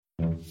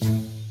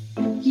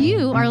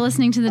You are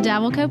listening to the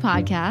Dabbleco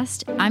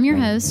podcast. I'm your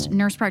host,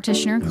 nurse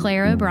practitioner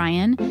Claire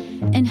O'Brien.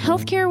 In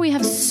healthcare, we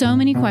have so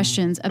many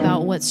questions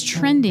about what's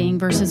trending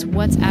versus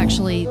what's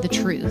actually the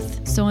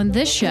truth. So in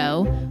this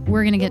show,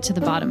 we're going to get to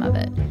the bottom of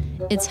it.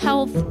 It's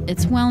health,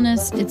 it's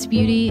wellness, it's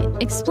beauty,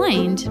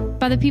 explained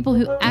by the people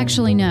who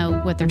actually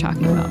know what they're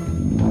talking about.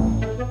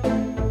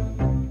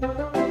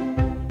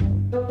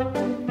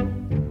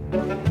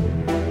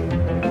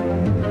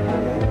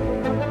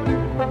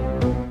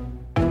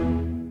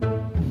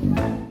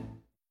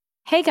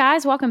 Hey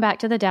guys, welcome back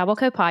to the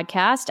Dabbleco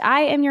podcast.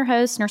 I am your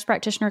host, nurse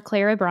practitioner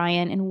Claire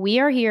O'Brien, and we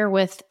are here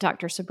with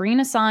Dr.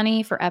 Sabrina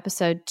Sahni for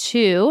episode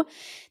 2.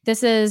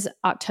 This is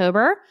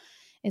October.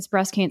 It's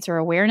Breast Cancer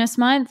Awareness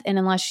Month, and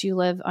unless you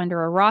live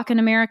under a rock in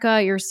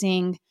America, you're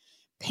seeing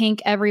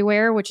pink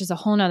everywhere, which is a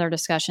whole nother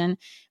discussion.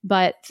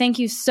 But thank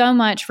you so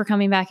much for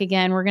coming back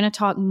again. We're going to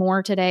talk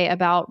more today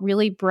about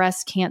really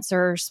breast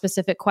cancer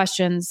specific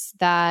questions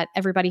that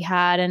everybody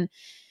had and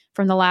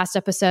from the last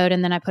episode.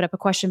 And then I put up a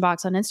question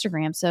box on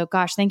Instagram. So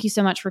gosh, thank you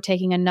so much for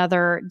taking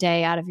another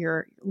day out of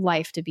your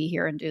life to be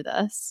here and do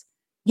this.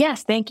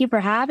 Yes. Thank you for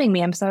having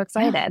me. I'm so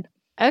excited.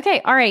 Yeah. Okay.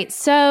 All right.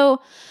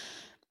 So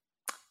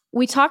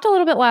we talked a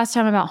little bit last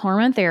time about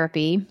hormone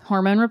therapy,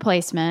 hormone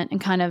replacement, and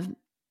kind of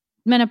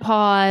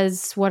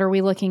menopause. What are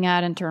we looking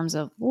at in terms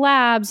of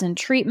labs and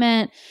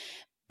treatment?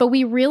 But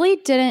we really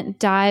didn't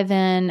dive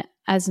in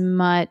as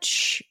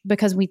much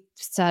because we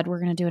said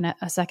we're going to do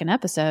a second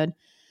episode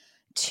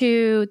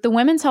to the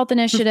Women's Health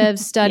Initiative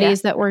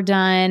studies that were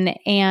done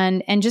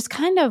and just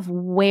kind of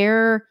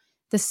where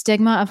the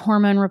stigma of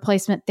hormone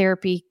replacement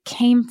therapy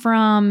came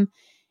from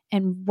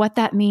and what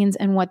that means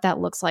and what that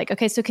looks like.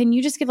 Okay, so can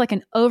you just give like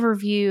an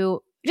overview?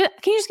 Can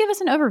you just give us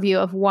an overview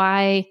of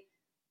why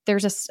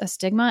there's a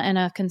stigma and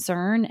a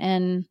concern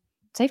and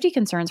safety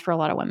concerns for a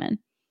lot of women?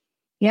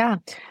 Yeah.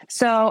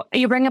 So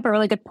you bring up a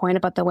really good point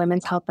about the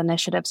Women's Health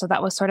Initiative. So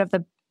that was sort of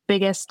the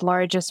biggest,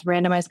 largest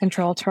randomized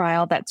control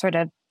trial that sort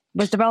of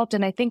was developed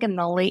in, I think, in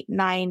the late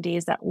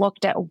 90s that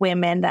looked at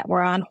women that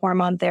were on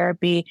hormone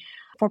therapy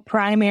for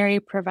primary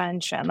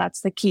prevention.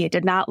 That's the key. It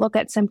did not look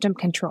at symptom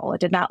control.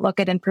 It did not look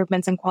at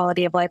improvements in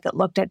quality of life. It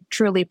looked at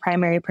truly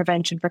primary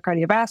prevention for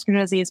cardiovascular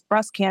disease,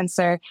 breast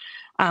cancer,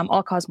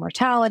 all-cause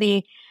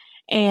mortality.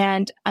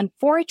 And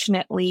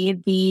unfortunately,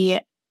 the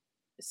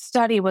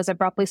study was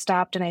abruptly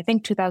stopped in, I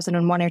think,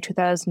 2001 or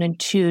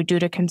 2002 due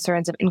to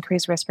concerns of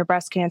increased risk for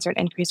breast cancer and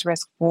increased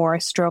risk for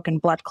stroke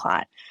and blood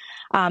clot.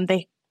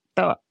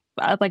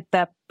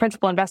 The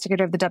principal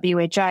investigator of the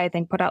WHI, I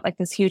think, put out like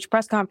this huge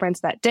press conference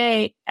that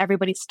day.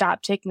 Everybody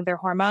stopped taking their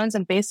hormones.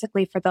 And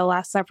basically for the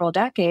last several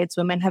decades,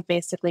 women have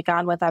basically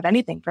gone without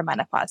anything for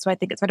menopause. So I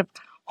think it sort of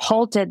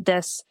halted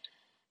this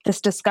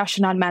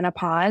discussion on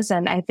menopause.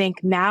 And I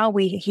think now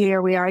we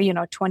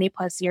are, 20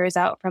 plus years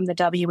out from the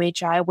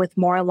WHI with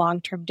more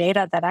long-term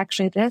data that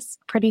actually it is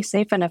pretty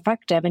safe and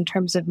effective in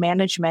terms of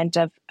management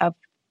of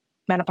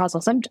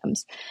menopausal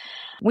symptoms.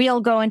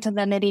 We'll go into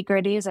the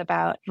nitty-gritties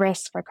about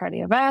risk for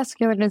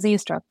cardiovascular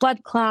disease, stroke,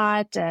 blood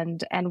clot,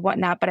 and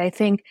whatnot. But I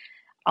think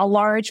a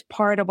large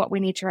part of what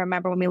we need to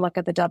remember when we look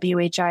at the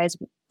WHI is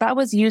that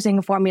was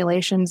using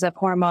formulations of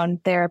hormone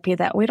therapy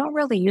that we don't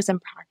really use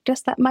in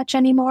practice that much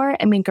anymore.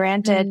 I mean,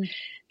 granted,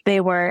 they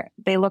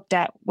looked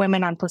at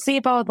women on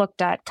placebo,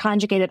 looked at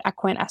conjugated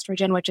equine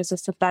estrogen, which is a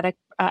synthetic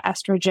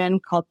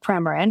estrogen called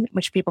Premarin,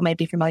 which people may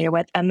be familiar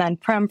with, and then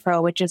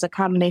Prempro, which is a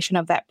combination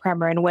of that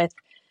Premarin with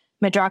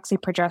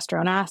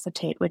medroxyprogesterone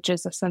acetate, which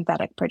is a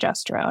synthetic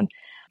progesterone.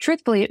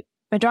 Truthfully,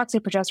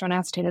 medroxyprogesterone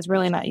acetate is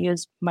really not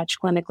used much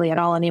clinically at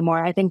all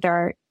anymore. I think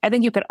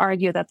you could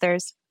argue that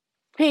there's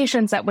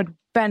patients that would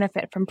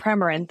benefit from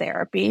Premarin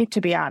therapy,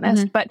 to be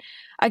honest. But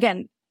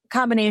again,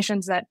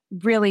 combinations that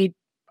really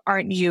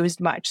aren't used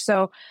much.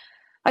 So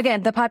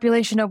again, the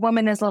population of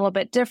women is a little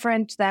bit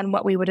different than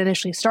what we would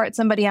initially start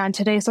somebody on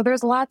today. So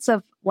there's lots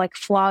of like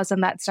flaws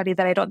in that study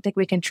that I don't think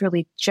we can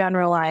truly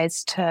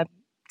generalize to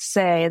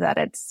say that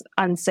it's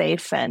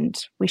unsafe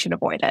and we should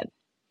avoid it.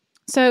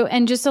 So,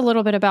 and just a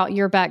little bit about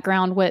your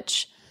background,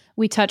 which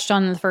we touched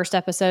on in the first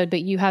episode,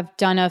 but you have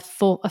done a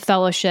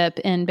fellowship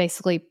in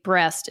basically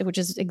breast, which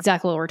is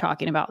exactly what we're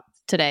talking about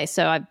today.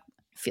 So I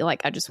feel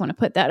like I just want to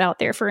put that out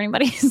there for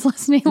anybody who's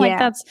listening. Like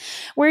that's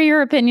where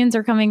your opinions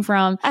are coming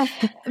from.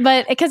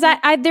 But because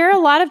there are a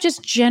lot of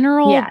just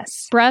general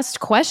breast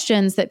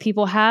questions that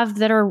people have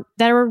that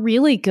are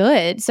really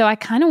good. So I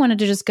kind of wanted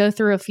to just go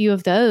through a few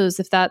of those,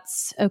 if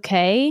that's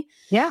okay.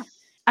 Yeah.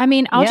 I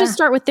mean, I'll just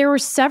start with, there were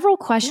several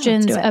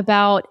questions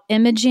about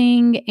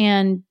imaging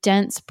and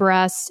dense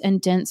breasts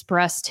and dense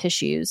breast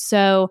tissues.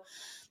 So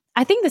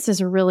I think this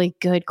is a really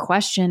good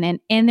question.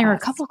 And there are a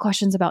couple of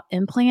questions about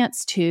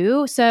implants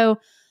too. So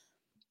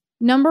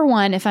number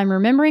one, if I'm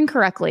remembering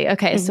correctly,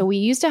 so we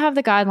used to have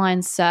the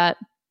guidelines set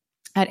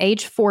at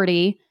age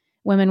 40,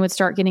 women would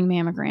start getting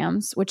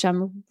mammograms, which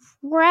I'm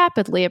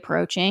rapidly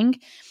approaching.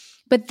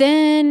 But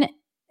then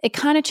it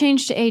kind of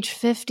changed to age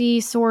 50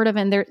 sort of.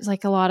 And there's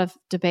like a lot of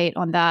debate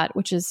on that,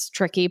 which is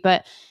tricky,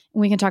 but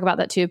we can talk about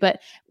that too.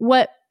 But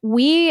what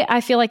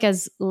I feel like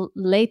as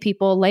lay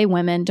people, lay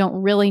women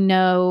don't really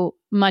know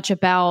much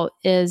about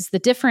is the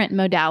different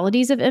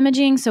modalities of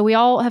imaging. So we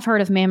all have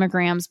heard of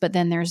mammograms, but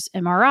then there's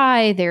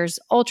MRI, there's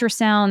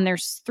ultrasound,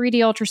 there's 3D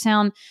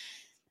ultrasound.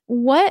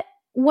 What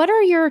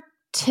are your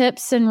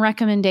tips and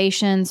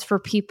recommendations for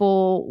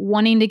people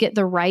wanting to get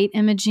the right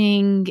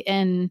imaging?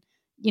 And,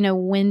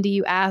 when do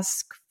you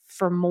ask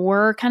for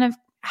more? Kind of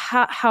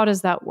how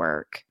does that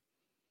work?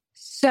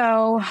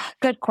 So,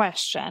 good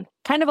question.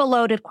 Kind of a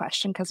loaded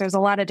question because there's a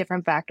lot of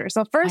different factors.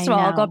 So first of all,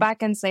 I'll go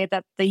back and say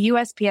that the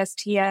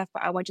USPSTF,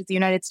 which is the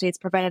United States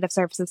Preventative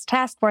Services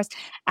Task Force,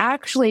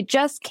 actually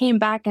just came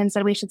back and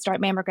said we should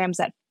start mammograms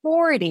at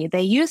 40.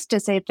 They used to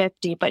say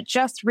 50, but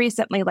just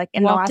recently, like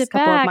in the last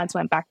couple of months,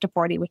 went back to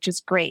 40, which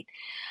is great.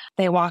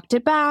 They walked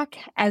it back,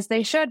 as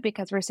they should,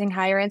 because we're seeing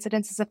higher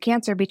incidences of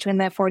cancer between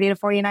the 40 to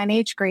 49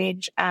 age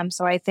range.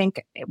 So I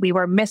think we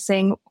were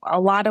missing a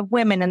lot of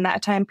women in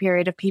that time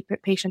period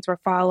if patients were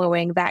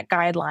following that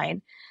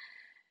guideline.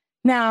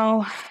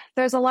 Now,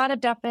 there's a lot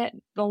of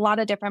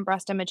different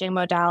breast imaging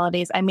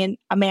modalities. I mean,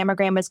 a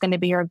mammogram is going to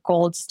be your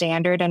gold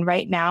standard. And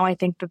right now, I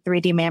think the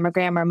 3D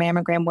mammogram or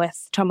mammogram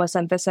with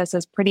tomosynthesis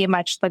is pretty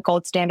much the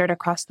gold standard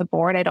across the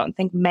board. I don't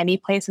think many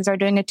places are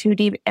doing a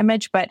 2D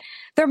image, but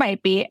there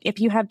might be. If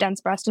you have dense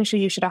breast tissue,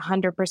 you should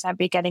 100%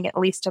 be getting at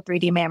least a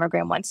 3D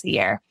mammogram once a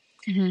year.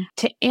 Mm-hmm.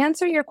 To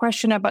answer your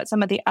question about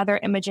some of the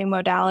other imaging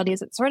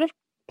modalities, it sort of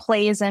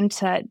plays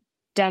into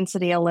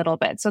density a little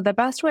bit. So the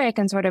best way I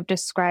can sort of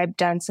describe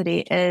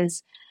density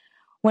is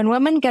when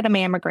women get a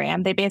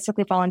mammogram, they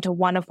basically fall into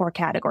one of four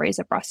categories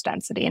of breast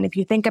density. And if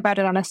you think about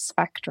it on a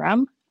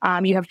spectrum,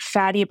 you have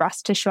fatty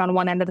breast tissue on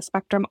one end of the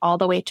spectrum all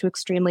the way to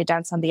extremely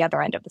dense on the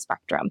other end of the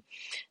spectrum.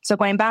 So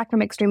going back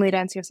from extremely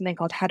dense, you have something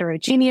called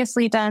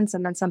heterogeneously dense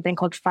and then something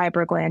called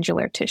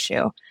fibroglandular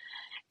tissue.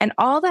 And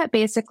all that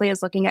basically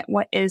is looking at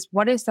what is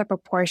the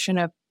proportion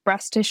of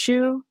breast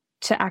tissue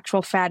to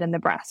actual fat in the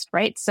breast,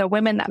 right? So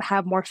women that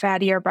have more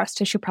fattier breast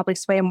tissue probably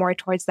sway more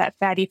towards that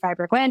fatty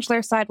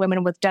fibroglandular side.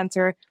 Women with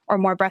denser or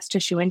more breast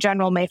tissue in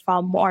general may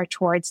fall more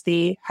towards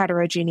the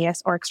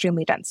heterogeneous or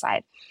extremely dense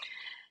side.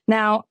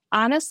 Now,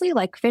 honestly,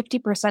 like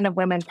 50% of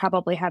women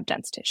probably have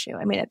dense tissue.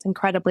 I mean, it's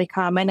incredibly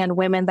common, and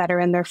women that are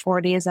in their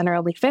 40s and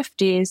early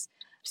 50s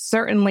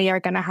certainly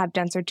are going to have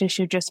denser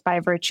tissue just by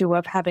virtue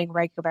of having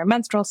regular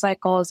menstrual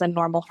cycles and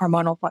normal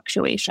hormonal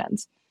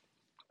fluctuations.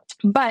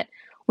 But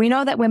we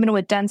know that women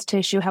with dense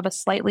tissue have a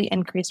slightly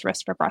increased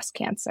risk for breast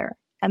cancer.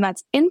 And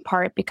that's in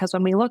part because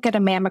when we look at a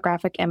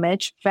mammographic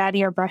image,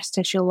 fattier breast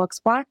tissue looks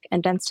black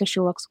and dense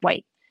tissue looks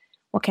white.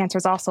 Well,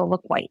 cancers also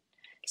look white.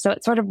 So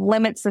it sort of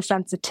limits the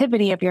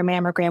sensitivity of your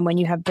mammogram when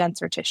you have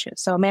denser tissue.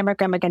 So a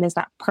mammogram, again, is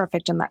not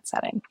perfect in that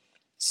setting.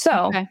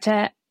 So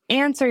to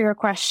answer your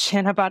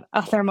question about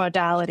other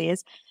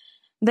modalities,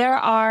 they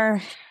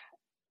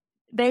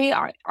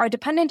are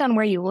dependent on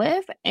where you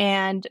live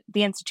and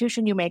the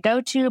institution you may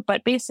go to,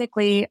 but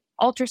basically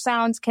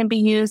ultrasounds can be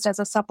used as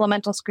a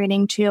supplemental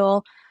screening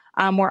tool.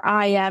 Where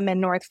I am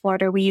in North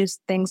Florida, we use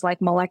things like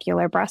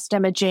molecular breast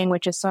imaging,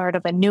 which is sort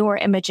of a newer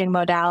imaging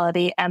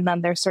modality, and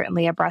then there's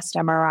certainly a breast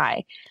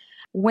MRI.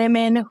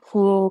 Women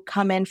who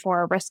come in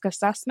for a risk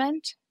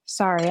assessment,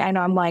 sorry, I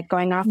know I'm like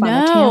going off on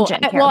a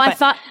tangent here. Well, I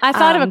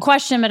thought of a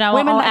question, but I'll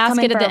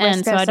ask it at the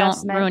end so I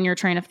don't ruin your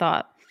train of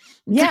thought.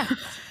 Yeah.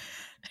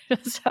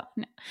 So,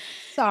 no.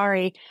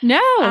 Sorry.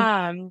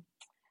 No.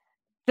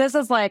 This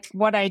is like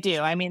what I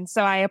do. I mean,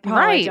 so I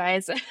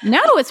apologize. Right.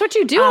 No, it's what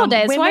you do all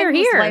day. It's why you're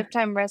here.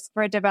 Lifetime risk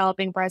for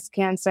developing breast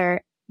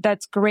cancer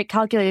that's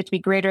calculated to be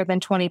greater than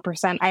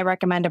 20%. I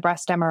recommend a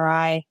breast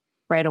MRI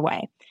right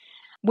away.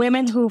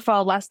 Women who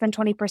fall less than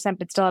 20%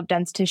 but still have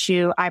dense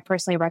tissue, I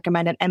personally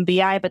recommend an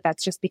MBI, but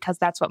that's just because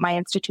that's what my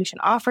institution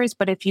offers.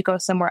 But if you go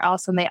somewhere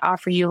else and they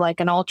offer you like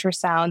an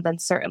ultrasound, then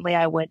certainly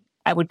I would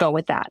go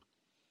with that.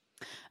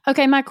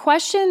 Okay, my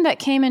question that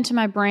came into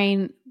my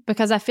brain,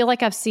 because I feel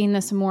like I've seen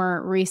this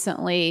more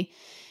recently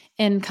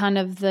in kind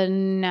of the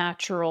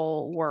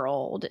natural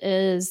world,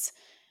 is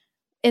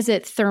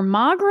it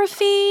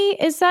thermography?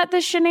 Is that the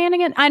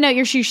shenanigan? I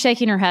know she's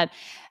shaking her head.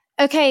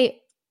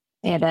 Okay.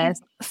 It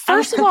is.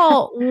 First of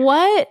all,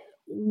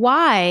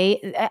 why?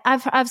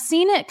 I've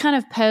seen it kind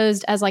of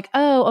posed as like,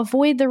 oh,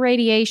 avoid the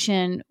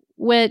radiation,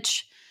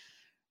 which...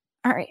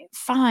 All right,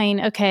 fine.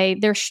 Okay,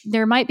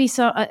 there might be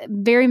some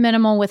very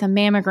minimal with a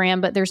mammogram,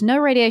 but there's no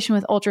radiation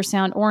with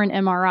ultrasound or an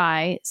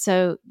MRI.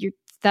 So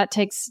that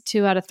takes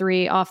 2 out of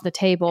 3 off the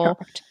table.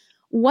 Correct.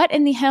 What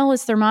in the hell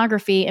is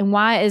thermography, and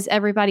why is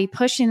everybody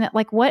pushing that?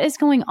 Like, what is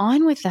going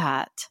on with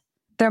that?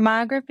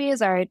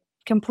 Thermographies are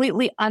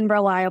completely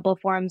unreliable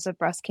forms of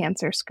breast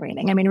cancer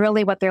screening. I mean,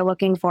 really what they're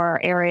looking for are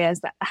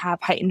areas that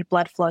have heightened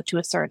blood flow to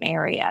a certain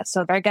area.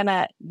 So they're going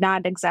to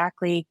not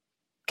exactly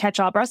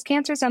catch all breast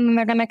cancers, and then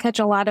they're going to catch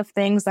a lot of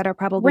things that are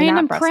probably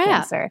random not breast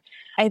cancer.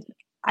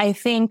 I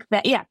think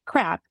that,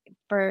 crap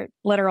for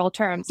literal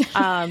terms.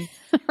 I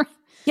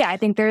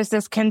think there's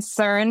this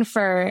concern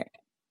for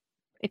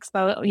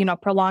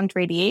prolonged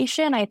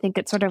radiation. I think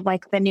it's sort of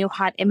like the new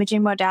hot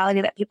imaging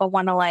modality that people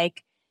want to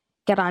like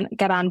get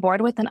on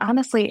board with. And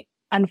honestly,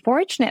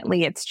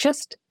 unfortunately,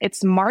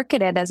 it's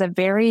marketed as a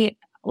very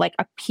like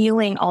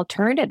appealing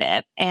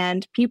alternative,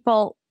 and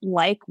people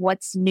like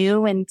what's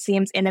new and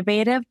seems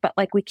innovative, but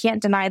like we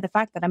can't deny the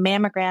fact that a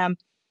mammogram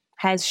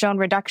has shown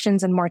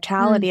reductions in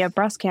mortality of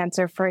breast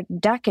cancer for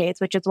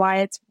decades, which is why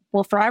it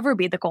will forever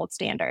be the gold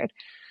standard.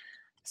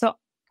 So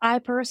I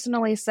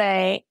personally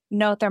say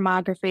no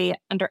thermography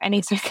under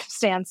any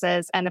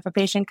circumstances. And if a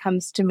patient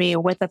comes to me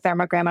with a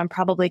thermogram, I'm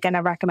probably going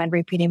to recommend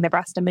repeating the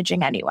breast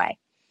imaging anyway.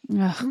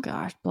 Oh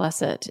gosh,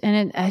 bless it.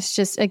 And it's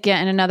just,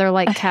 again, another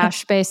like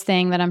cash-based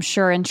thing that I'm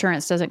sure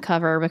insurance doesn't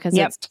cover because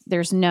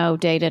there's no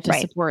data to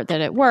support that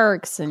it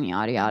works and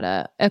yada,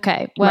 yada.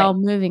 Okay. Well,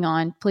 moving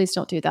on. Please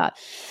don't do that.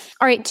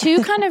 All right.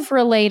 Two kind of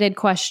related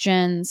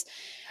questions.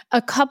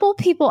 A couple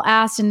people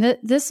asked, and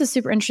this is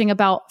super interesting,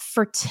 about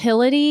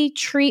fertility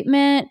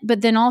treatment,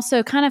 but then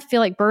also kind of feel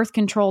like birth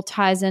control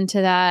ties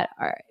into that.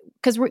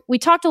 Because we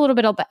talked a little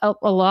bit about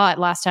a lot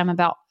last time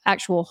about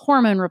actual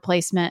hormone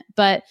replacement,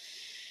 but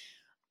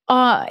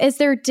is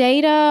there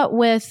data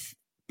with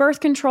birth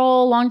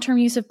control, long-term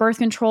use of birth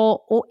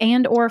control,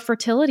 and or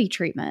fertility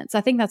treatments?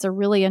 I think that's a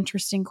really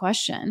interesting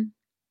question.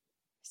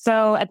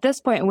 So at this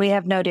point, we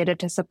have no data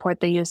to support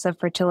the use of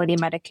fertility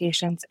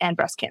medications and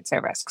breast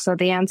cancer risk. So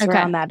the answer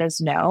on that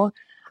is no.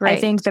 Great.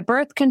 I think the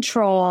birth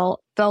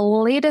control, the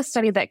latest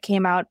study that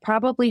came out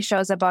probably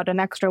shows about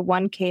an extra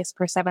one case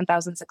per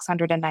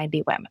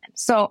 7,690 women.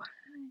 So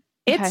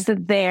it's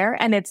there,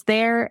 and it's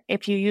there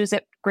if you use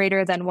it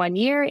greater than 1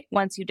 year.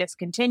 Once you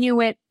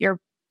discontinue it, your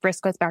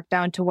risk goes back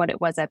down to what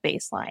it was at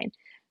baseline.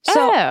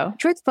 So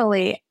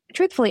truthfully,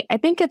 I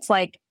think it's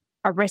like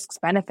a risks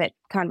benefit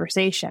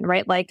conversation,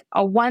 right? Like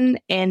a 1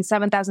 in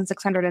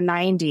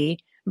 7,690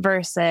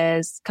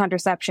 versus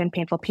contraception,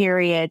 painful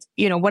periods,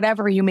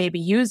 whatever you may be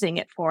using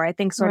it for. I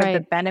think sort of the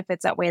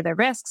benefits outweigh the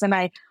risks. And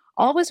I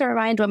always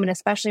remind women,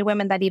 especially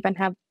women that even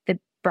have the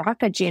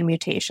BRCA gene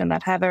mutation,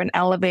 that have an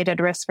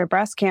elevated risk for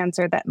breast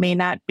cancer, that may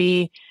not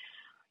be,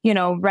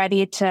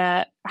 ready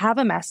to have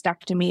a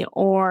mastectomy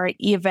or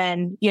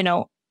even,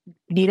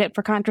 need it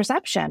for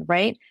contraception,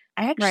 right?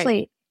 I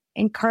actually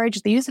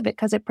encourage the use of it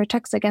because it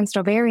protects against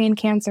ovarian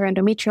cancer,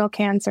 endometrial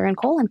cancer, and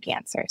colon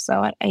cancer.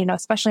 So,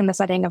 especially in the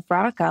setting of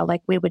BRCA,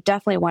 like we would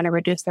definitely want to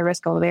reduce the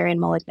risk of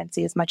ovarian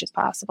malignancy as much as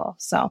possible.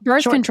 So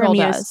birth control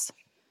does.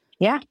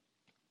 Yeah.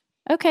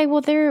 Okay. Well,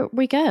 there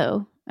we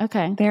go.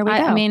 Okay. There we go.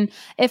 I mean,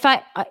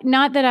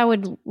 not that I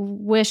would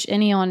wish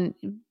any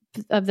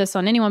of this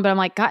on anyone, but I'm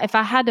like, God, if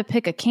I had to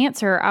pick a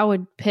cancer, I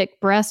would pick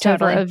breast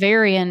over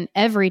ovarian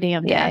every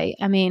damn day.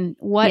 I mean,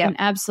 what an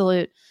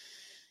absolute,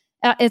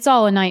 it's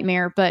all a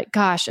nightmare, but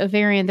gosh,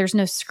 ovarian, there's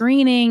no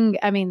screening.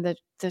 I mean, the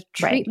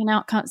treatment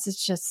outcomes,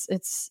 it's just,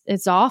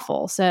 it's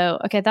awful. So,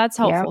 okay. That's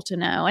helpful to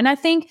know. And I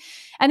think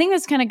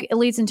this kind of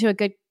leads into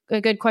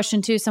a good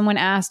question too. Someone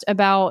asked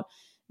about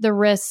the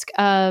risk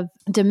of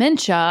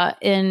dementia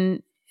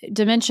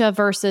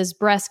versus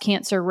breast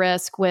cancer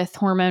risk with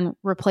hormone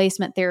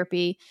replacement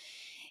therapy.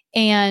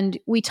 And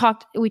we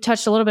touched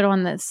a little bit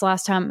on this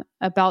last time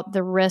about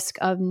the risk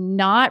of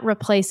not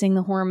replacing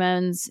the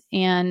hormones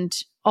and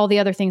all the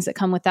other things that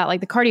come with that.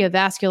 Like the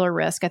cardiovascular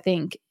risk, I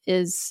think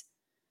is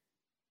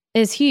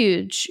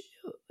huge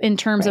in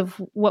terms of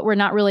what we're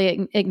not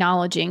really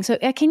acknowledging. So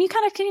can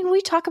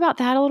we talk about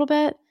that a little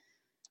bit?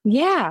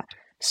 Yeah.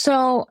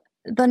 So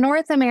the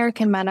North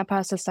American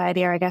Menopause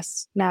Society, or I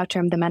guess now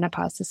termed the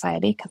Menopause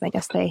Society, because I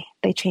guess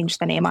they changed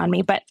the name on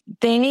me, but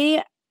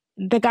the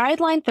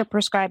guideline for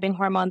prescribing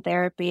hormone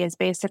therapy is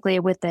basically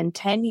within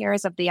 10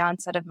 years of the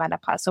onset of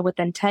menopause. So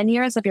within 10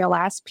 years of your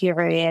last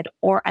period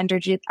or under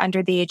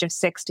the age of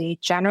 60,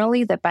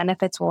 generally the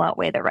benefits will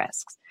outweigh the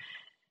risks.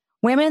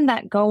 Women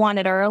that go on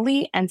it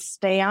early and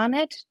stay on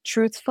it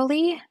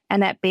truthfully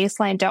and at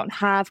baseline don't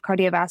have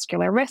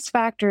cardiovascular risk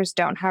factors,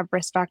 don't have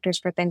risk factors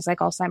for things like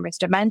Alzheimer's,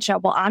 dementia,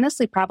 will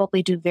honestly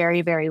probably do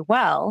very, very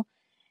well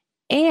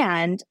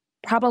and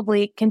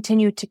probably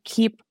continue to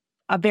keep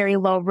a very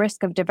low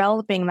risk of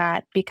developing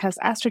that because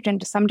estrogen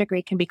to some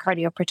degree can be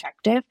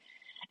cardioprotective.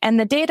 And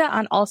the data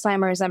on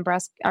Alzheimer's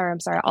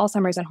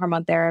and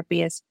hormone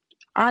therapy is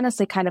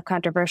honestly kind of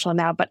controversial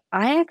now, but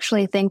I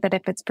actually think that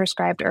if it's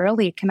prescribed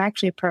early, it can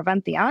actually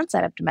prevent the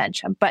onset of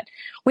dementia. But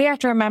we have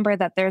to remember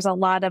that there's a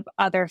lot of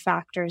other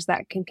factors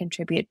that can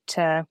contribute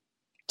to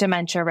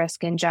dementia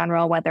risk in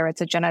general, whether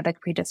it's a genetic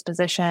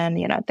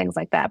predisposition, things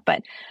like that.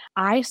 But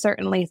I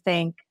certainly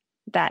think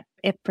that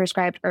if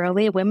prescribed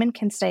early, women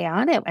can stay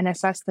on it and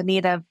assess the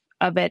need of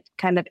it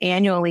kind of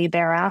annually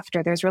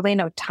thereafter. There's really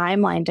no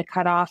timeline to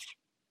cut off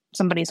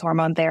somebody's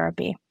hormone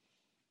therapy.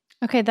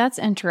 Okay, that's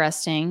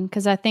interesting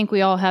because I think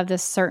we all have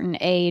this certain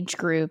age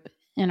group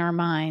in our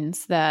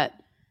minds that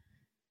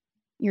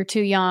you're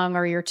too young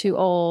or you're too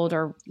old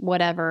or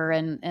whatever.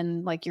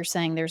 And like you're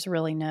saying, there's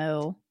really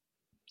no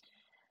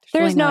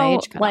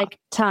age like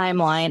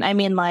timeline. I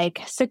mean,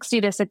 like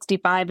 60 to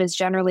 65 is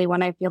generally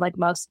when I feel like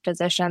most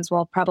physicians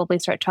will probably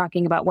start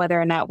talking about whether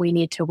or not we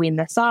need to wean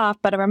this off.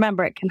 But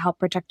remember, it can help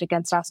protect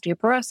against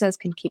osteoporosis,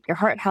 can keep your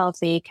heart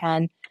healthy,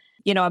 can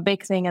a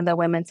big thing in the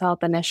Women's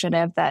Health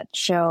Initiative that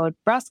showed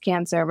breast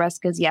cancer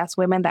risk is, yes,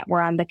 women that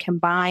were on the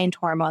combined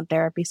hormone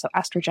therapy, so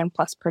estrogen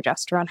plus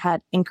progesterone,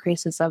 had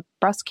increases of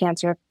breast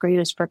cancer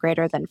used for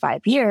greater than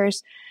 5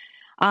 years.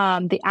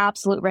 The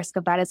absolute risk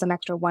of that is an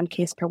extra 1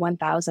 case per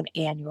 1,000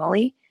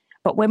 annually.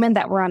 But women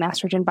that were on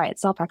estrogen by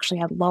itself actually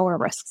had lower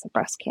risks of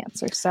breast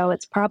cancer. So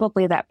it's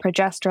probably that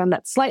progesterone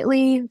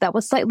that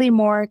was slightly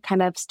more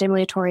kind of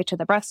stimulatory to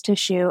the breast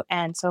tissue.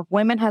 And so if a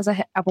woman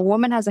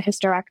has a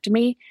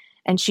hysterectomy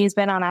and she's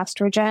been on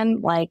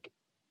estrogen, like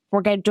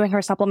we're doing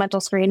her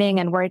supplemental screening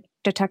and we're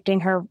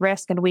detecting her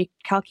risk and we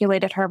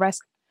calculated her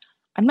risk,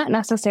 I'm not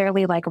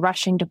necessarily like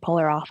rushing to pull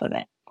her off of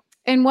it.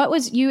 And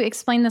you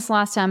explained this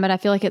last time, but I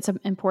feel like it's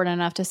important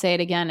enough to say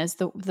it again, is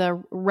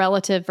the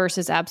relative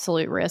versus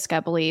absolute risk, I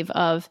believe,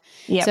 of,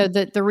 Yep. So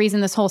the reason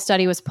this whole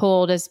study was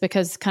pulled is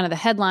because kind of the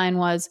headline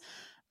was,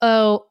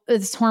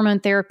 this hormone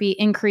therapy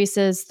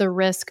increases the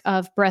risk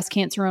of breast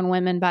cancer in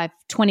women by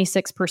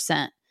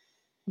 26%.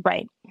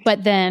 Right.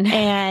 But then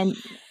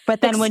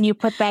when you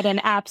put that in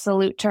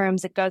absolute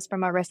terms, it goes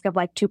from a risk of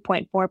like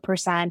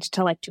 2.4%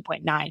 to like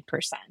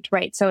 2.9%,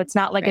 right? So it's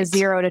not like a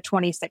 0 to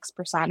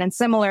 26%. And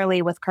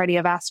similarly with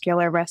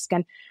cardiovascular risk.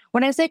 And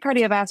when I say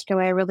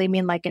cardiovascular, I really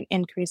mean like an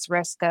increased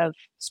risk of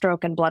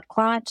stroke and blood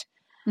clot,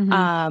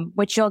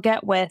 which you'll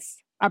get with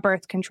a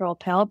birth control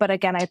pill. But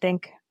again, I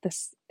think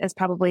this is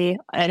probably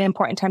an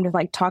important time to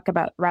like talk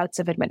about routes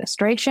of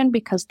administration,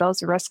 because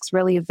those risks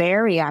really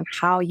vary on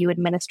how you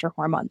administer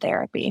hormone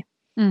therapy.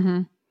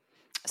 Mm-hmm.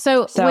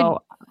 So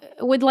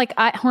would like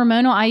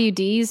hormonal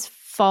IUDs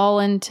fall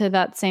into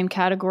that same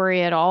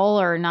category at all,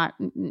 or not?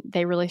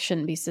 They really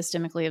shouldn't be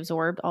systemically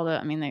absorbed. Although,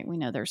 I mean, we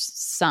know there's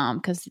some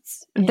because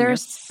it's in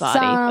there's your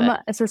body,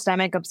 some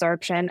systemic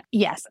absorption.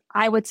 Yes,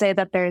 I would say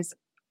that there's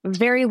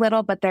very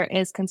little, but there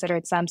is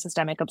considered some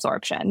systemic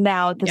absorption.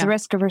 Now, the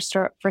risk for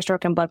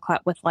stroke and blood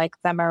clot with like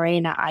the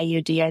Mirena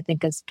IUD, I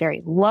think, is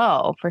very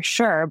low for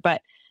sure,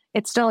 but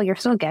you're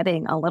still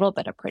getting a little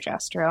bit of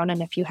progesterone.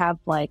 And if you have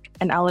like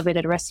an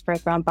elevated risk for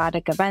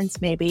thrombotic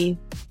events, maybe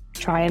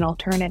try an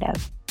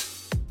alternative.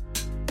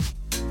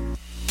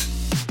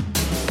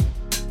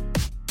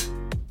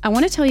 I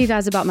want to tell you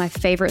guys about my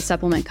favorite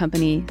supplement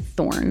company,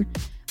 Thorne.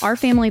 Our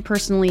family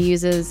personally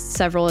uses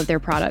several of their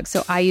products.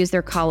 So I use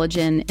their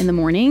collagen in the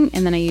morning,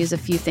 and then I use a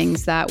few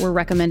things that were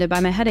recommended by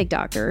my headache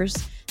doctors.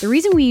 The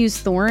reason we use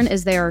Thorne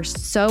is they are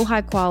so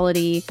high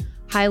quality,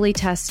 highly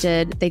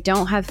tested. They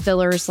don't have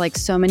fillers like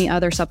so many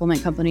other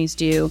supplement companies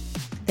do.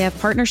 They have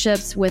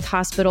partnerships with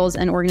hospitals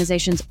and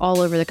organizations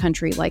all over the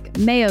country, like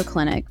Mayo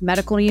Clinic,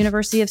 Medical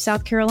University of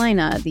South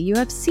Carolina, the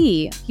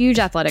UFC, huge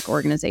athletic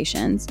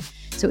organizations.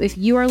 So if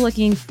you are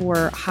looking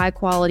for high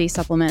quality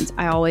supplements,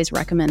 I always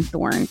recommend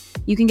Thorne.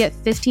 You can get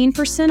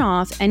 15%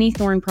 off any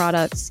Thorne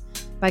products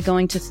by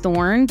going to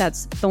Thorne,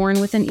 that's Thorne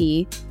with an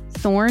E,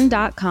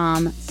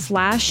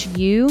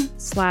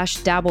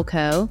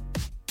 thorne.com/u/dabbleco.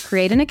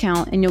 Create an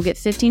account and you'll get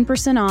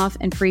 15% off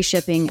and free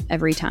shipping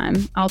every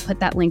time. I'll put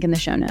that link in the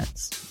show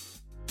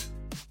notes.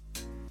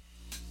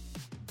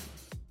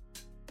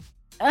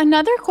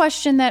 Another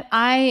question that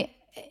I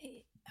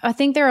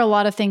think there are a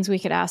lot of things we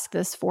could ask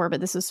this for, but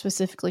this is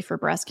specifically for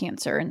breast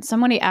cancer. And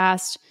somebody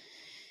asked,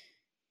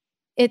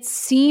 it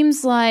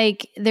seems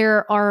like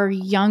there are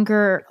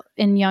younger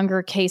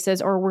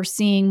cases, or we're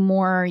seeing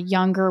more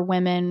younger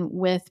women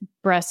with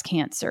breast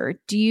cancer.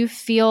 Do you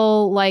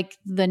feel like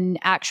the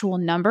actual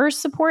numbers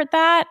support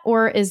that?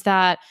 Or is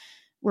that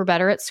we're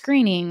better at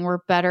screening, we're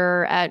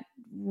better at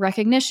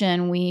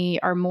recognition, we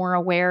are more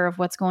aware of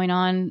what's going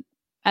on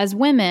as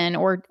women?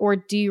 Or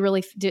do you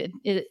really,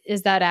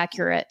 is that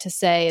accurate to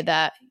say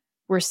that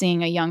we're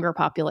seeing a younger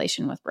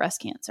population with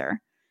breast cancer?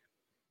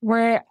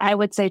 I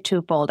would say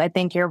twofold. I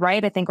think you're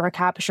right. I think we're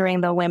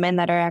capturing the women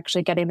that are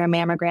actually getting their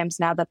mammograms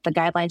now that the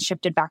guidelines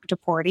shifted back to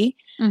 40.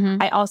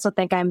 I also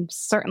think I'm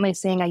certainly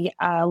seeing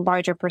a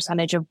larger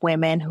percentage of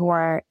women who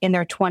are in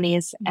their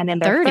 20s and in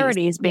their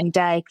 30s being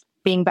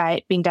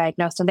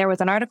diagnosed. And there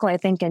was an article, I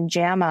think, in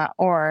JAMA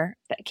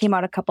that came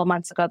out a couple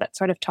months ago that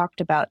sort of talked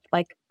about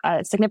like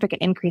a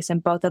significant increase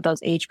in both of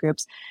those age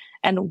groups.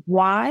 And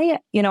why,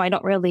 I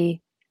don't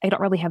really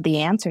have the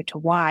answer to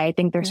why. I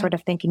think they're sort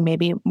of thinking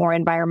maybe more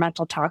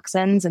environmental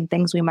toxins and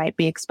things we might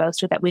be exposed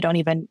to that we don't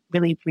even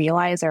really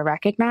realize or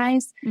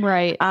recognize.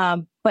 Right.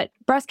 But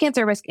breast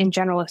cancer risk in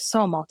general is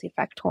so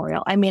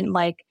multifactorial. I mean,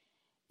 like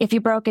if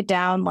you broke it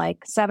down,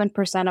 like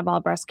 7% of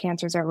all breast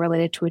cancers are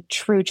related to a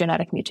true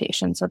genetic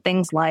mutation. So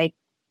things like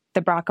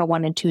the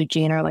BRCA1 and 2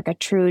 gene are like a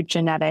true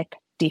genetic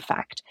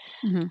defect.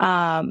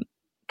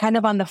 Kind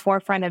of on the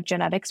forefront of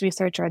genetics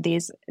research are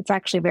it's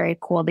actually very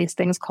cool, these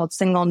things called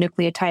single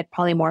nucleotide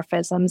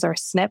polymorphisms, or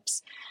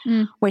SNPs,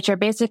 which are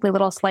basically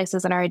little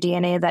slices in our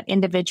DNA that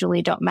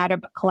individually don't matter,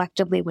 but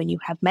collectively, when you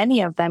have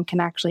many of them,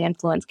 can actually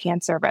influence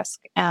cancer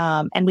risk.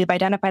 And we've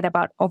identified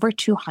about over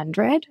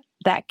 200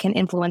 that can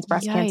influence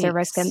breast cancer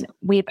risk. And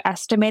we've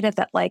estimated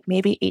that like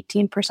maybe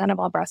 18% of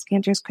all breast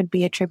cancers could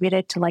be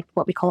attributed to like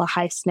what we call a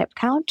high SNP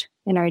count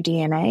in our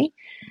DNA.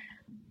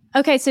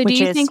 Okay, so do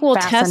you think we'll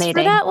test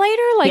for that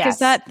later? Like, yes. Is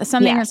that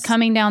something that's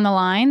coming down the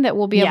line that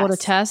we'll be able to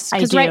test?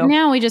 Because right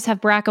now we just have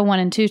BRCA 1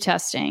 and 2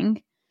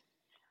 testing.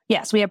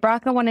 Yes, we have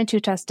BRCA 1 and 2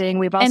 testing.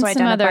 We've also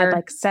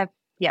identified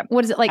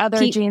what is it, like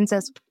other genes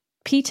as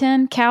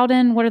P10,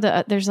 Cowden? What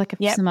are there's like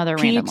some other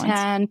random ones.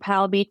 P10,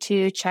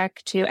 PALB2,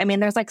 CHEK2. I mean,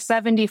 there's like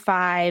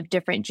 75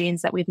 different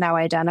genes that we've now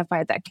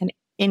identified that can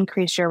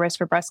increase your risk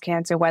for breast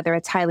cancer, whether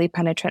it's highly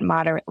penetrant,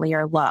 moderately,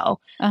 or low.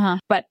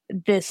 But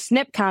the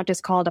SNP count is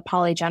called a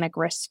polygenic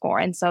risk score.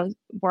 And so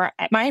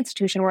at my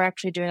institution, we're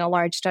actually doing a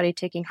large study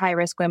taking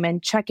high-risk women,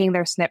 checking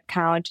their SNP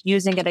count,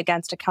 using it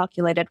against a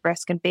calculated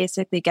risk, and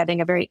basically getting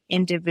a very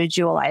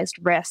individualized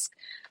risk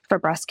for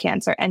breast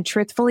cancer. And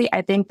truthfully,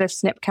 I think the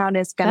SNP count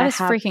is going to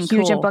have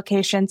huge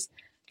implications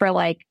for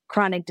like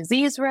chronic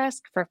disease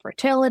risk, for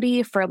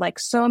fertility, for like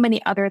so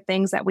many other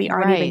things that we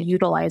aren't even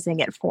utilizing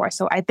it for.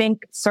 So I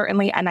think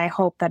certainly, and I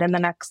hope that in the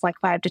next like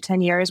 5 to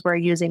 10 years, we're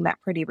using that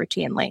pretty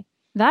routinely.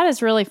 That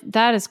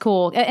is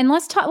cool. And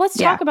let's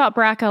talk about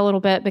BRCA a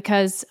little bit,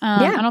 because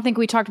I don't think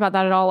we talked about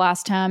that at all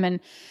last time. And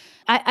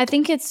I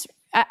think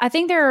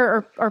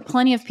there are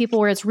plenty of people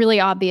where it's really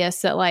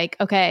obvious that like,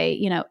 okay,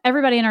 you know,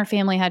 everybody in our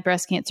family had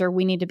breast cancer.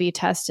 We need to be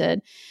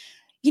tested.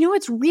 You know,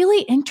 what's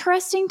really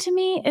interesting to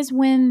me is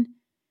when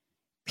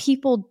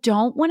people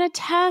don't want to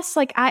test.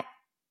 Like I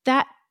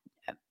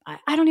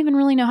don't even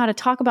really know how to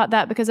talk about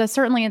that, because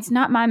it's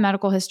not my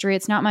medical history.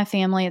 It's not my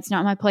family. It's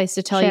not my place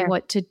to tell you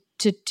what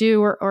to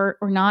do or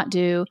not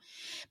do.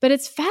 But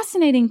it's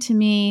fascinating to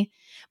me.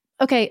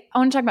 Okay, I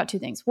want to talk about two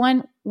things.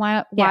 One,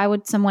 why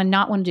would someone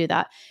not want to do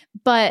that?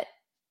 But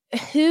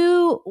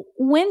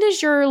when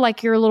does your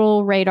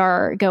little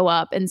radar go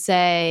up and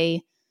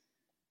say,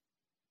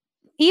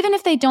 even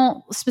if they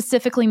don't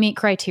specifically meet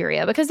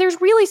criteria, because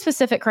there's really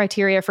specific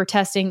criteria for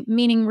testing,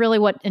 meaning really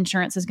what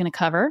insurance is going to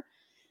cover.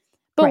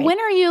 But when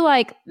are you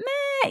like, even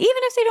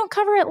if they don't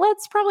cover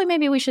it,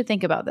 maybe we should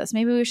think about this.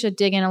 Maybe we should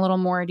dig in a little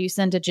more. Do you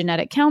send to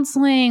genetic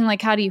counseling?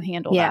 Like, how do you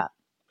handle that?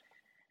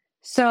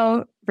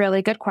 So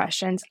really good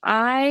questions.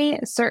 I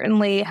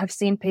certainly have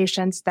seen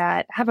patients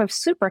that have a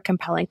super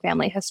compelling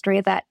family history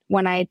that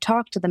when I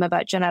talk to them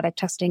about genetic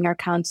testing or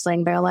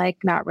counseling, they're like,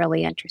 not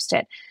really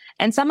interested.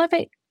 And some of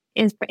it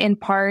is in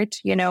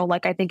part, you know,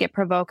 like I think it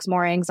provokes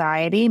more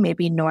anxiety,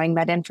 maybe knowing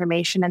that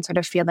information and sort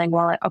of feeling,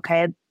 well,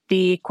 okay,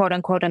 the quote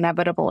unquote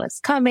inevitable is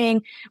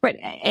coming. Right.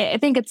 I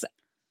think it's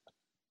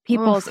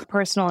people's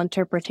personal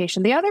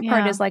interpretation. The other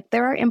part is like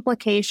there are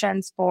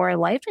implications for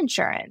life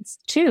insurance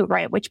too,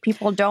 right? Which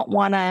people don't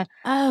want to.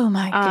 Oh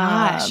my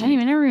gosh. I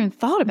never even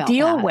thought about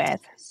deal that.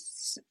 with.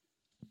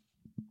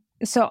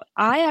 So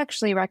I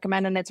actually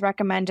recommend, and it's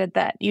recommended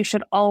that you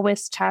should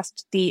always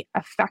test the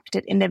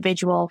affected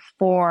individual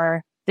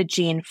for the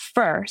gene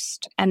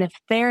first. And if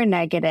they're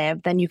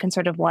negative, then you can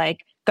sort of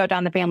like go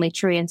down the family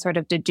tree and sort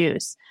of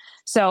deduce.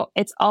 So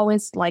it's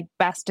always like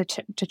best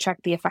to check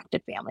the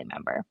affected family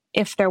member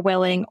if they're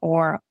willing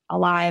or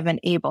alive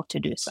and able to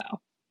do so.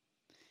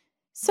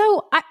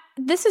 So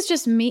this is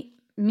just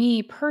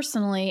me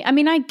personally. I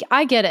mean,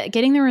 I get it.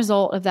 Getting the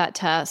result of that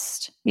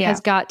test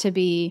has got to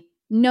be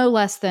no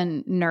less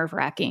than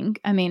nerve-wracking.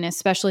 I mean,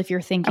 especially if you're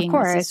thinking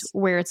this is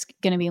where it's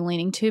going to be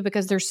leaning to,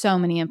 because there's so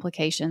many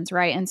implications,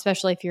 right? And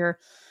especially if you're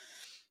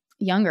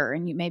younger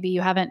and maybe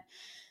you haven't,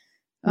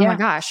 my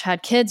gosh,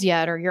 had kids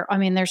yet, or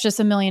there's just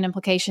a million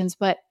implications.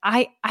 But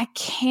I'm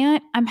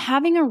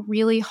having a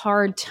really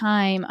hard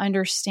time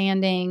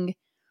understanding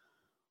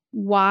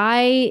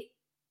why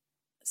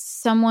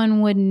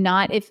someone would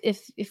not,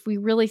 if we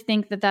really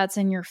think that that's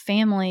in your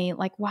family,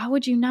 like, why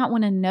would you not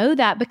want to know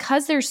that?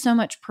 Because there's so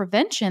much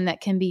prevention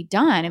that can be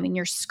done. I mean,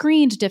 you're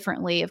screened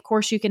differently. Of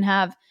course, you can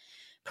have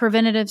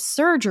preventative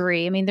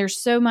surgery. I mean, there's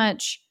so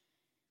much.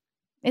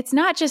 It's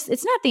not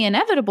the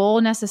inevitable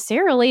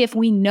necessarily. If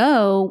we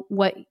know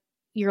what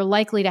you're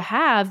likely to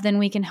have, then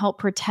we can help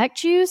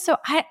protect you. So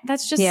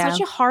that's just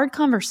such a hard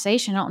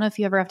conversation. I don't know if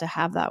you ever have to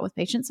have that with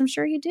patients. I'm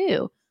sure you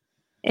do.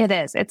 It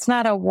is. It's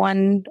not a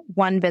one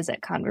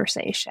visit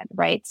conversation,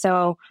 right?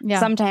 So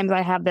sometimes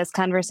I have this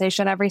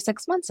conversation every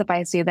 6 months if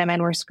I see them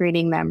and we're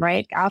screening them,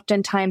 right?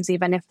 Oftentimes,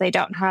 even if they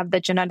don't have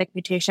the genetic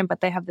mutation, but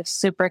they have this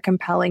super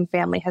compelling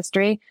family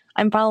history,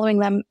 I'm following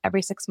them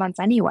every 6 months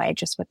anyway,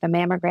 just with the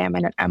mammogram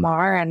and an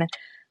MR, and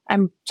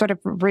I'm sort of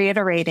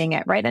reiterating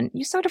it, right? And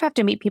you sort of have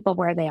to meet people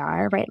where they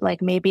are, right?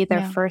 Like maybe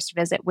their first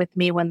visit with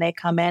me when they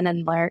come in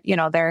and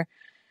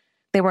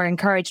they were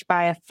encouraged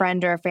by a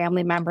friend or a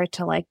family member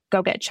to like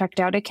go get checked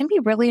out. It can be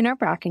really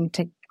nerve-wracking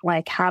to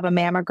like have a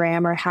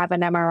mammogram or have an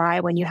MRI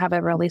when you have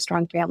a really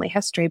strong family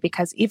history,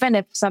 because even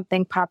if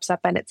something pops up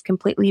and it's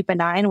completely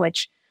benign,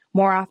 which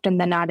more often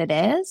than not it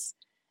is,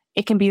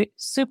 it can be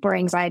super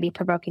anxiety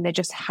provoking to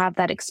just have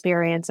that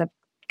experience of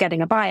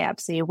getting a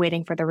biopsy,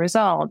 waiting for the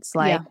results.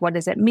 Like, what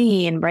does it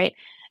mean? Right.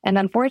 And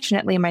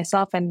unfortunately,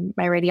 myself and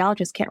my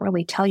radiologist can't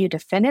really tell you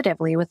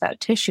definitively without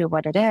tissue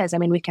what it is. I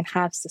mean, we can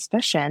have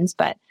suspicions,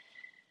 but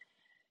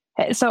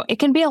so it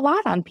can be a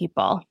lot on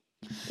people.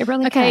 It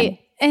really can.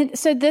 And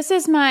so this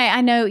is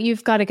I know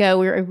you've got to go.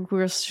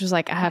 We're just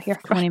like, I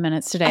have 20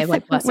 minutes today.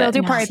 Like, bless we'll it.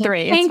 do part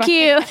 3. Thank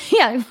you.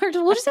 Yeah.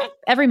 We'll just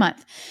every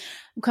month.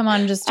 Come on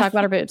and just talk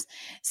about our boobs.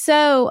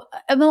 So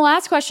the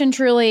last question,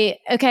 truly,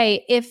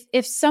 okay,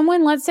 if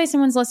someone, let's say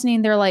someone's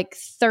listening, they're like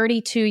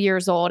 32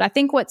 years old. I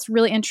think what's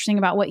really interesting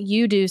about what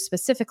you do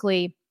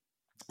specifically,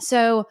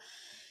 so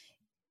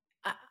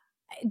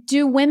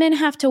do women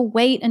have to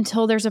wait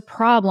until there's a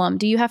problem?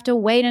 Do you have to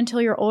wait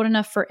until you're old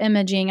enough for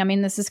imaging? I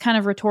mean, this is kind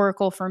of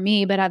rhetorical for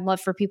me, but I'd love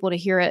for people to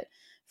hear it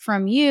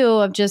from you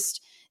of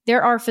just,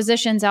 there are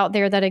physicians out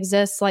there that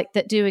exist like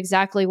that do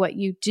exactly what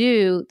you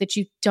do, that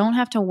you don't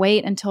have to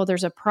wait until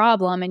there's a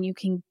problem and you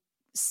can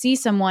see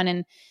someone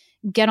and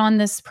get on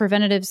this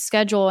preventative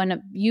schedule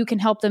and you can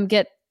help them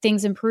get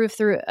things approved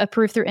through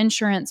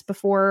insurance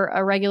before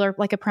a regular,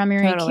 like a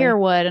primary care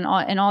would and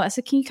all that.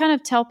 So can you kind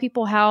of tell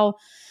people how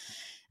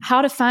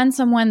to find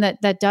someone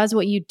that does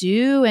what you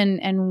do and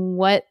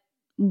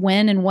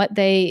when and what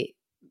they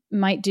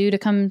might do to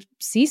come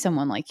see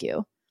someone like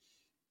you?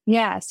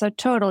 Yeah, so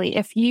totally.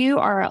 If you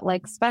are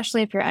like,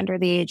 especially if you're under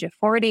the age of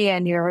 40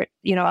 and you're,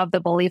 of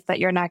the belief that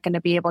you're not going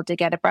to be able to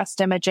get a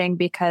breast imaging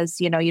because,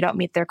 you don't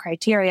meet their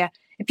criteria.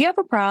 If you have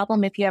a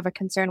problem, if you have a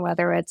concern,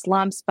 whether it's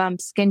lumps,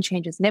 bumps, skin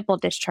changes, nipple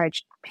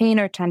discharge,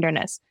 pain or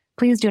tenderness,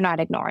 please do not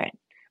ignore it,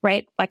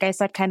 right? Like I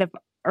said, kind of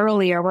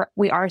earlier,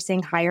 we are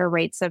seeing higher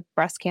rates of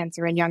breast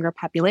cancer in younger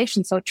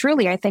populations. So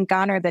truly, I think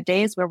gone are the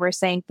days where we're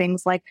saying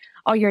things like,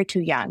 "Oh, you're too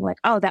young," like,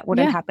 "Oh, that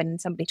wouldn't happen in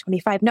somebody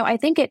 25." No, I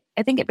think it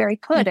very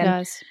could, it and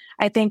does.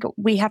 I think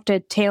we have to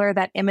tailor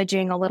that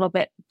imaging a little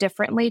bit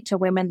differently to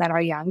women that are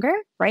younger,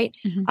 right?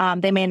 Mm-hmm.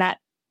 They may not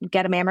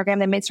get a mammogram.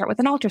 They may start with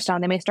an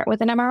ultrasound. They may start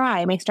with an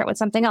MRI. May start with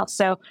something else.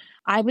 So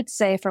I would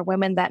say for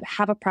women that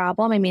have a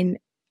problem, I mean,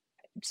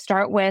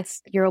 start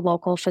with your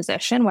local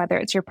physician, whether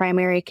it's your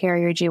primary care or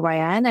your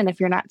GYN. And if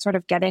you're not sort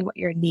of getting what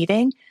you're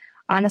needing,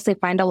 honestly,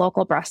 find a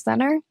local breast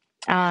center.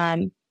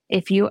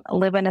 If you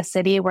live in a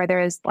city where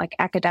there's like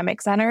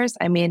academic centers,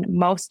 I mean,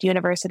 most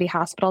university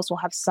hospitals will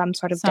have some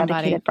sort of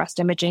dedicated breast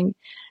imaging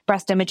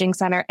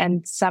center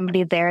and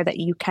somebody there that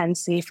you can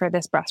see for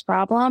this breast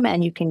problem,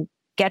 and you can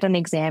get an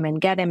exam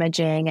and get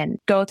imaging and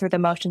go through the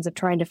motions of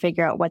trying to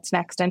figure out what's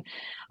next. And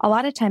a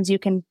lot of times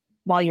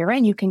while you're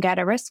in, you can get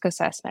a risk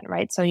assessment,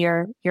 right? So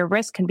your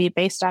risk can be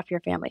based off your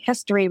family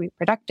history,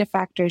 reproductive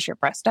factors, your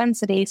breast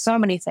density, so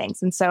many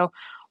things. And so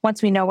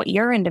once we know what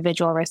your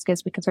individual risk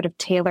is, we can sort of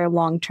tailor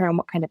long-term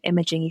what kind of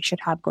imaging you should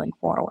have going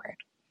forward.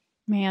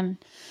 Man,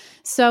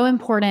 so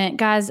important.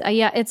 Guys,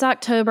 yeah, it's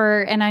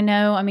October, and I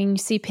know, I mean, you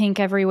see pink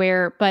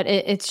everywhere, but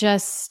it's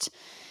just,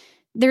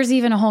 there's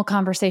even a whole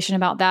conversation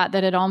about that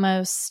it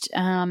almost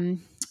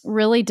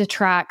really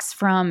detracts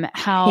from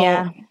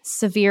how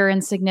severe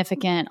and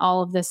significant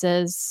all of this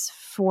is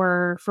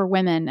for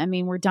women. I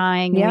mean, we're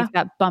dying. And we've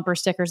got bumper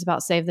stickers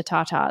about save the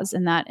tatas,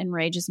 and that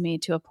enrages me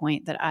to a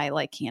point that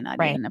I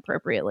cannot even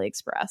appropriately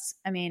express.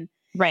 I mean,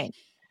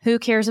 who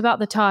cares about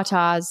the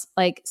tatas?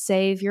 Like,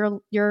 save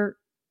your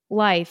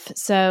life.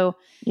 So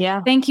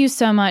thank you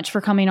so much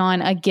for coming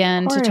on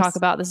again to talk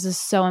about this. This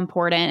is so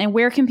important. And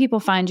where can people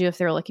find you if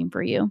they're looking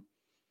for you?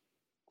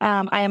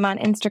 I am on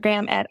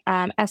Instagram at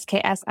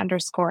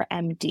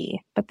SKS_MD.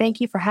 But thank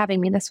you for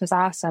having me. This was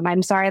awesome.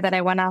 I'm sorry that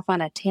I went off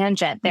on a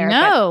tangent there.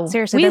 No, but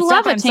seriously, we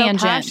love a tangent. I'm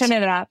so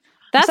passionate about.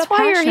 That's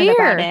why you're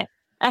here.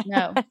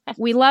 No,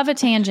 we love a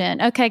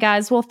tangent. Okay,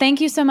 guys. Well,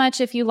 thank you so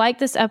much. If you like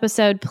this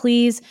episode,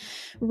 please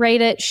rate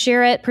it,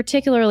 share it,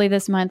 particularly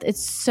this month.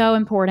 It's so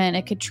important.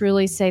 It could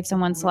truly save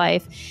someone's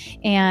life.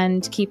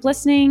 And keep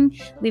listening.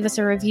 Leave us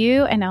a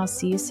review, and I'll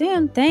see you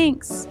soon.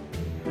 Thanks.